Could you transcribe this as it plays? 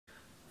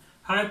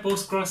Hi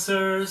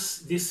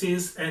Postcrossers, this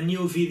is a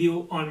new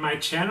video on my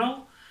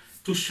channel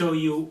to show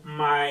you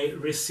my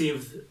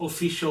received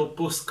official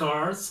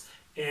postcards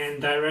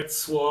and direct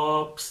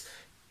swaps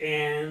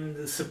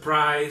and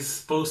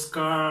surprise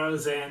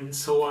postcards and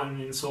so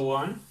on and so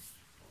on.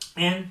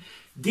 And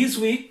this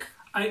week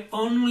I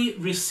only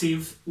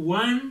received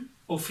one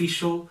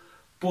official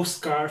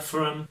postcard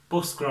from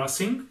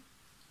Postcrossing,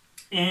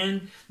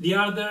 and the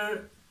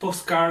other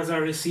postcards I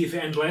received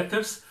and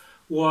letters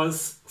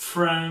was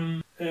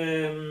from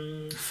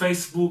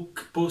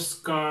Facebook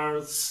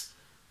postcards,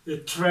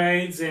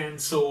 trades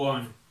and so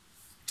on.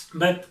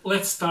 But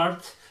let's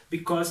start,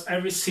 because I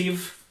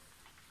receive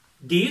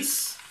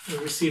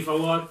a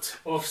lot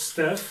of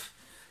stuff.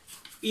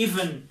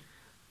 Even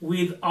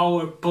with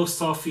our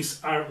post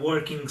office are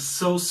working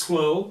so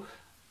slow,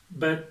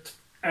 but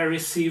I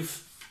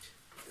receive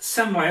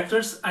some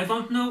letters. I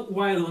don't know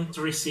why I don't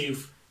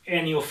receive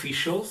any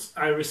officials.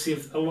 I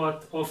received a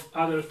lot of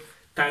other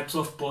types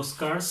of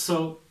postcards,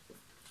 so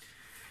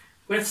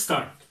let's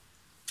start.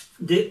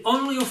 The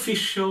only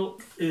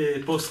official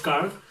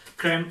postcard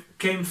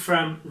came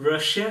from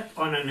Russia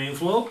on an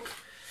envelope,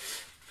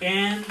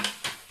 and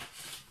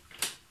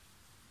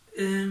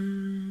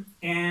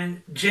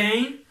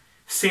Jane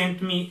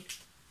sent me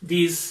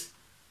this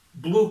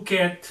blue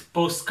cat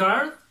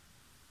postcard,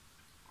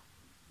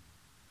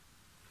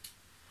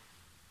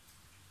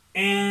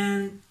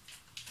 and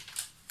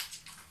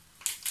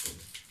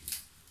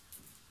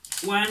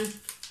one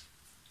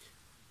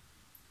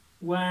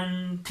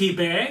tea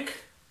bag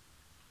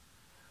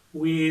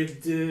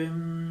with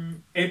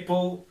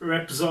apple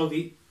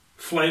rhapsody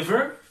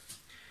flavor,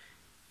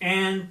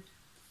 and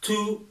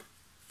 2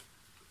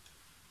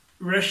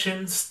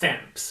 Russian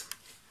stamps.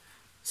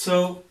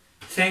 So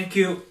thank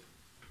you,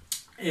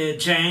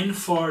 Jane,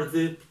 for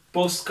the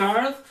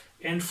postcard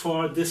and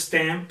for the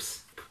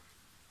stamps.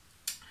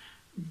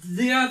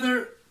 The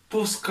other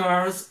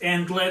postcards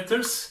and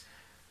letters,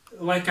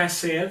 like I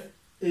said,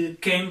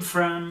 came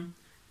from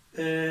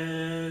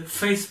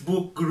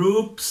Facebook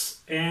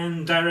groups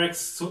and direct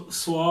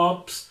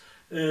swaps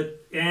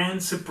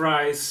and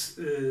surprise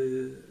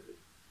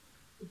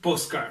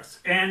postcards.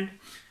 And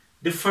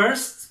the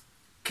first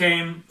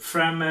came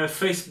from a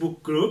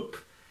Facebook group,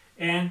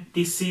 and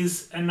this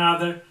is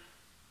another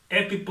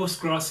Happy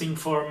Postcrossing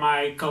for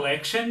my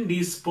collection.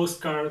 This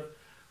postcard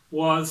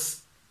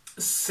was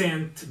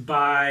sent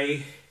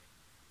by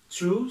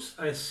Trues,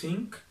 I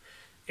think,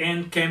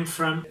 and came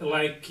from,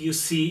 like you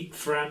see,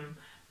 from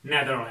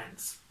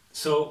Netherlands.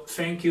 So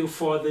thank you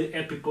for the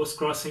Happy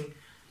Postcrossing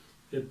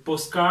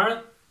postcard.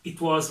 It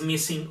was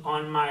missing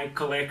on my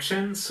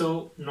collection,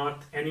 so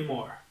not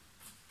anymore.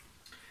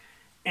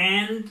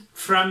 And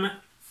from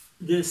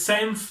the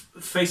same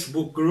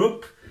Facebook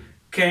group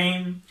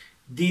came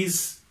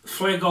this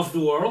flag of the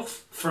world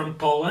from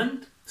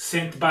Poland,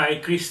 sent by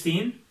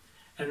Christine.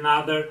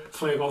 Another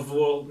flag of the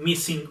world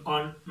missing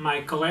on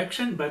my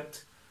collection,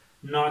 but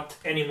not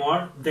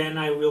anymore. Then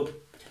I will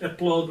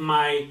upload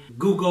my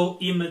Google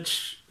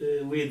image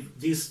with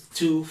these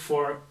 2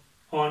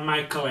 on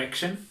my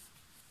collection.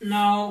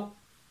 Now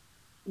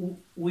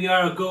we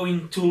are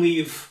going to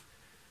leave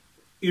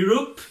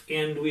Europe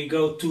and we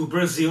go to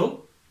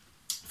Brazil.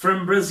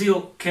 From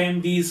Brazil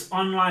came this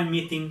online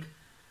meeting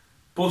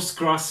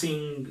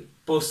Postcrossing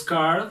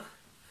postcard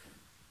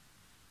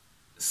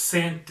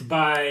sent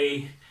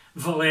by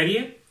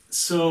Valeria.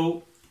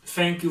 So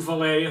thank you,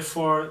 Valeria,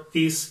 for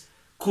these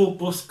cool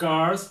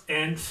postcards,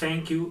 and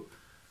thank you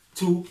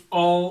to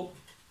all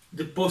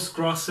the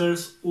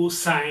postcrossers who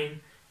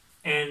sign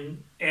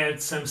and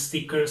add some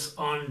stickers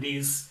on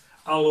this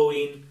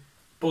Halloween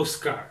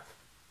postcard.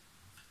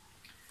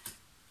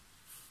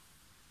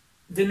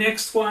 The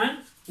next one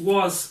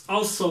was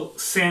also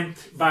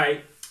sent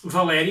by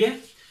Valeria.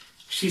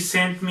 She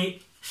sent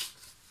me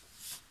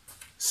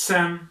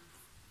some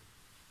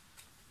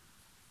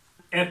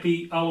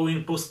Happy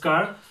Halloween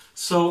postcard.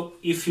 So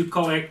if you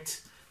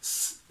collect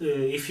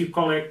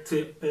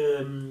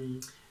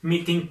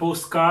meeting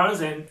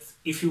postcards, and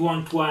if you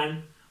want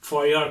one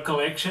for your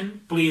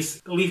collection,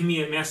 please leave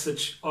me a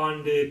message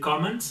on the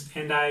comments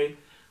and I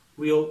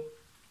will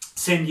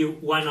send you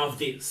one of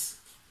these.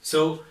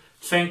 So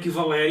thank you,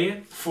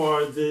 Valeria,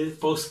 for the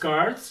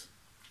postcards.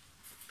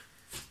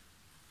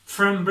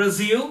 From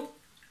Brazil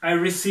I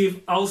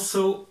received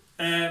also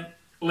a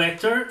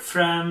letter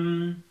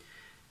from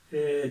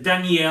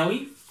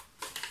Daniele,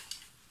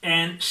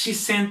 and she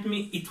sent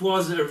me, it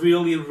was a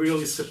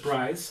really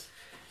surprise,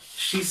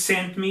 she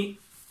sent me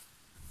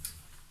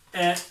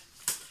a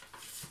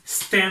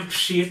stamp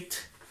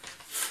sheet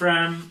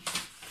from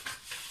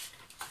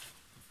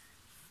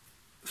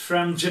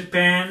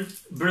Japan,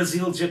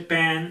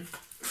 Brazil-Japan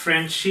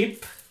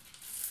friendship.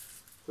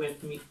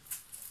 Let me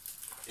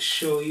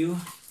show you.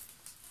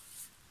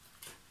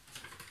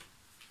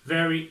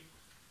 Very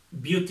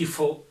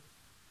beautiful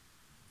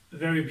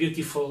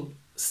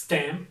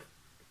stamp.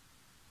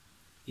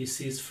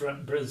 This is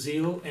from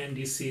Brazil and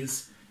this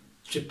is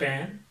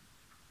Japan.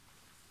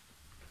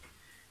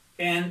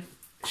 And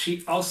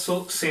she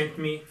also sent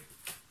me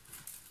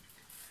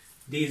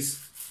this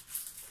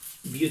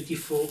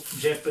beautiful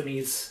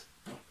Japanese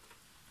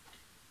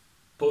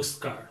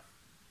postcard.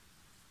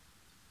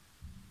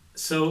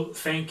 So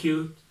thank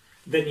you,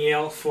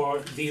 Danielle, for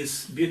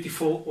this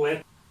beautiful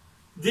letter.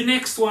 The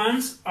next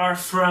ones are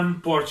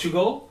from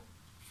Portugal.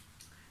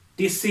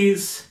 This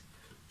is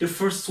the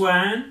first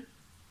one.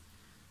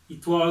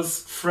 It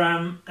was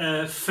from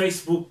a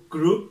Facebook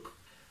group,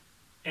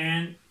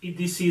 and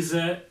this is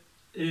a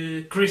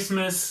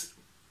Christmas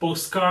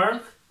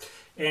postcard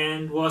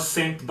and was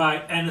sent by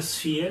Ana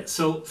Sofia.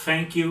 So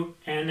thank you,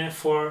 Anna,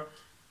 for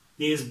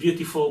this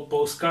beautiful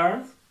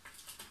postcard.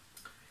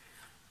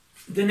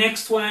 The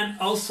next one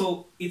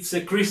also, it's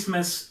a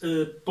Christmas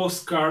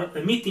postcard,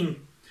 a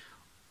meeting.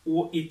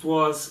 It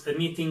was a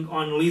meeting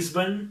on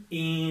Lisbon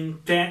in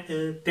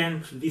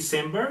 10th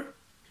December,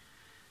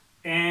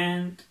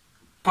 and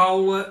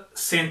Paula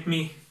sent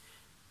me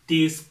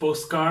this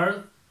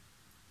postcard.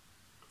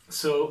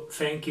 So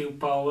thank you,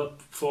 Paula,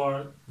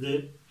 for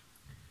the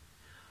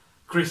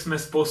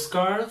Christmas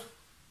postcard.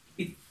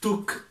 It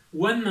took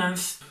 1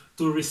 month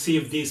to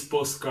receive this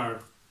postcard,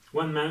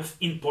 1 month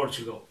in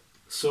Portugal.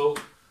 So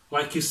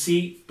like you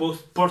see,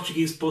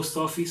 Portuguese post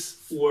office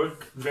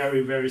work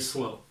very, very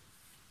slow.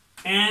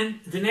 And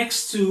the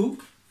next two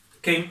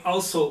came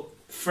also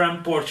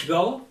from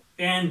Portugal,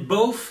 and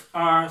both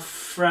are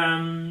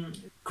from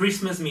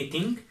Christmas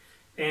meeting.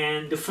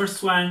 And the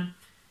first one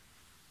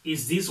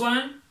is this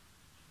one,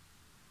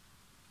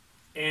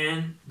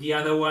 and the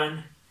other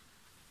one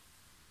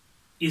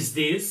is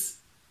this.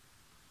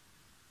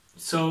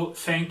 So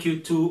thank you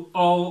to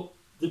all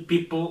the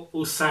people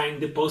who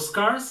signed the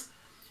postcards.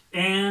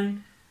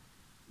 And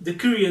the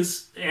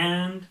curious,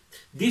 and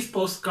these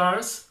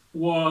postcards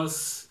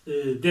was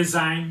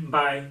designed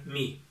by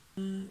me.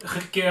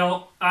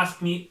 Raquel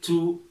asked me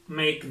to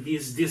make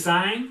this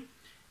design,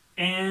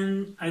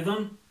 and I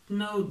don't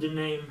know the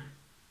name.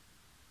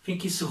 I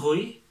think it's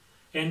Rui,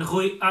 and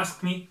Rui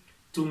asked me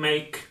to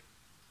make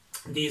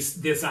this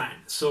design.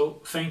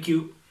 So thank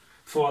you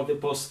for the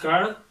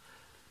postcard,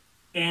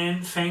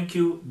 and thank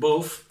you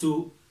both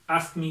to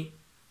ask me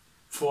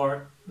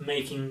for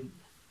making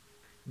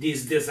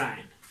this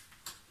design.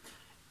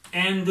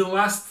 And the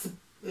last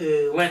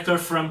letter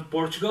from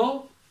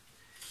Portugal,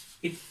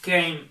 it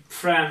came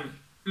from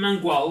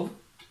Mangual.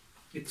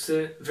 It's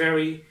a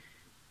very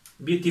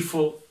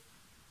beautiful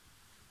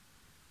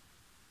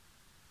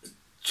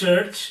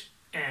church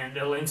and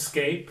a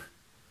landscape.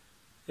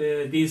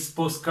 This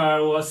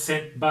postcard was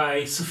sent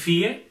by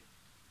Sofia.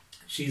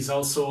 She's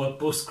also a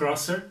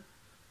postcrosser.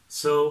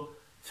 So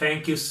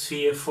thank you,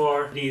 Sofia,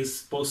 for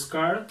this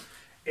postcard.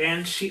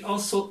 And she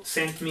also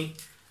sent me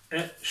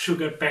a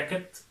sugar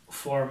packet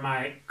for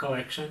my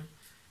collection.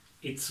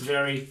 It's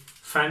very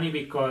funny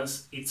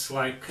because it's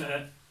like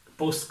a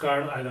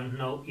postcard. I don't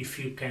know if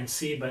you can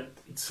see, but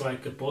it's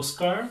like a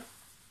postcard.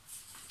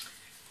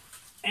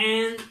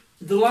 And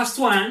the last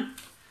one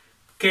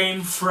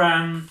came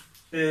from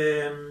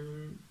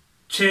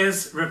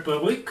Chezh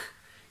Republic.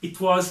 It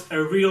was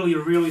a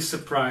really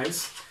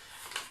surprise,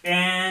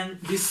 and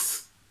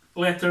this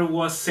letter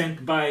was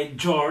sent by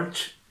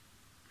George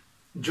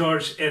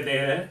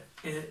Edera,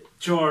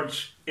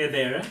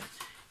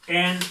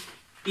 and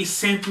he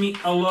sent me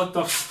a lot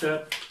of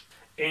stuff,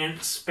 and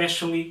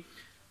especially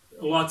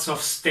lots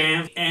of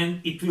stamps,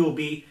 and it will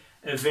be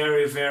a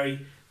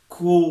very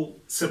cool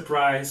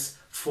surprise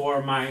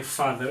for my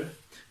father,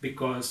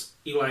 because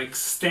he likes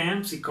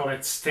stamps, he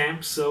collects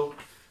stamps. So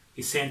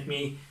he sent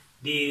me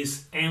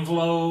these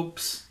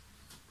envelopes,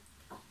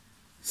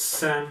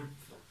 some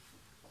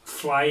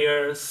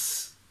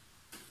flyers.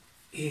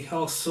 He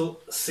also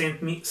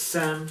sent me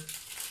some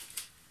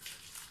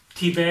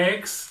tea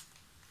bags,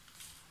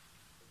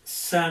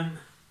 some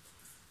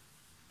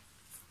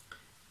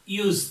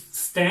used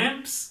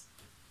stamps,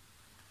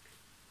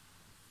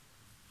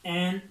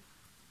 and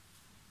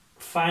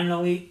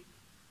finally,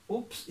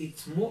 oops,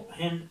 it's more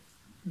and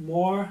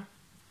more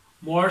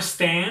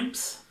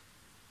stamps,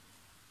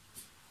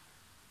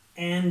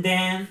 and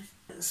then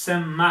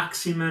some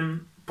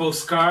maximum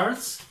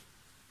postcards.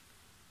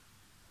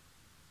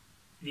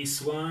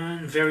 This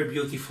one, very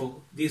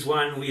beautiful. This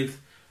one with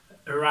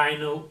a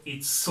rhino,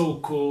 it's so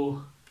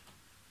cool.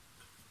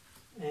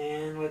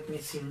 And let me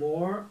see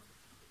more.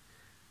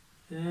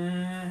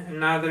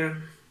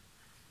 Another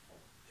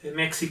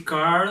Maxi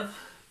card.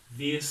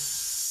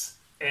 This,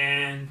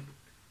 and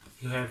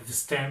you have the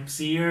stamps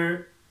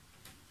here.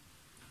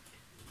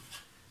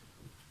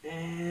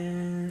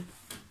 And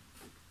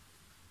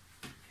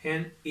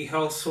he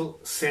also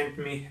sent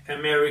me a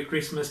Merry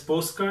Christmas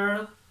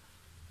postcard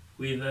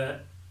with a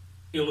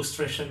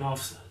illustration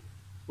of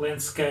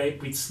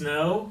landscape with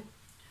snow.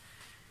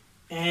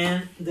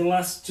 And the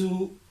last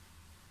two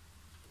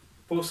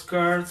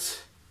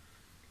postcards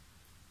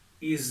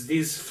is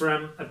this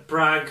from a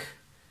Prague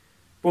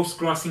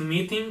Postcrossing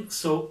meeting.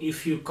 So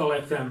if you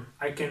collect them,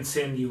 I can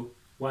send you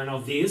one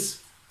of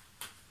these.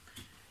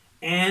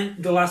 And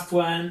the last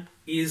one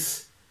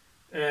is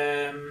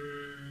a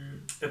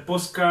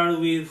postcard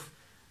with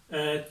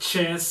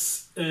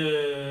Chezh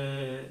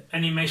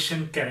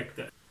animation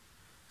character.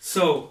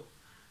 So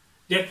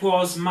that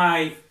was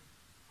my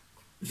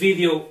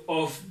video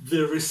of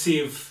the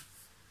received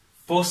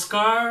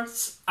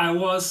postcards. I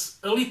was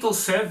a little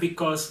sad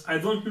because I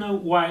don't know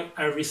why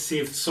I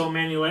received so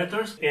many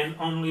letters and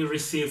only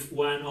received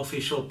one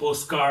official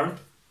postcard.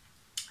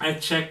 I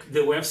checked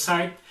the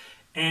website,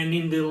 and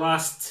in the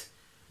last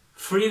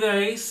 3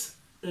 days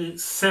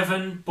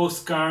 7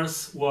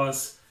 postcards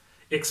was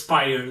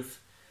expired.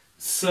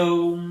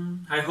 So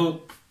I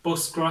hope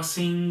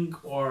Postcrossing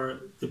or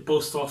the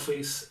post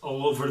office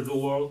all over the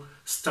world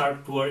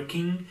start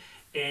working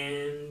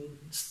and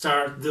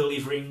start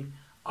delivering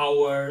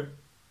our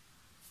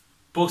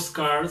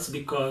postcards,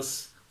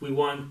 because we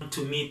want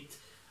to meet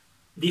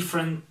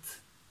different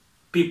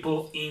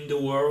people in the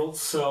world.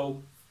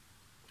 So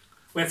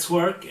let's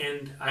work,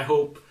 and I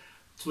hope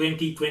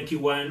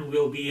 2021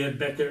 will be a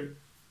better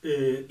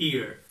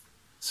year.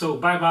 So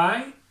bye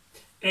bye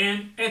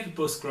and happy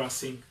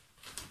postcrossing.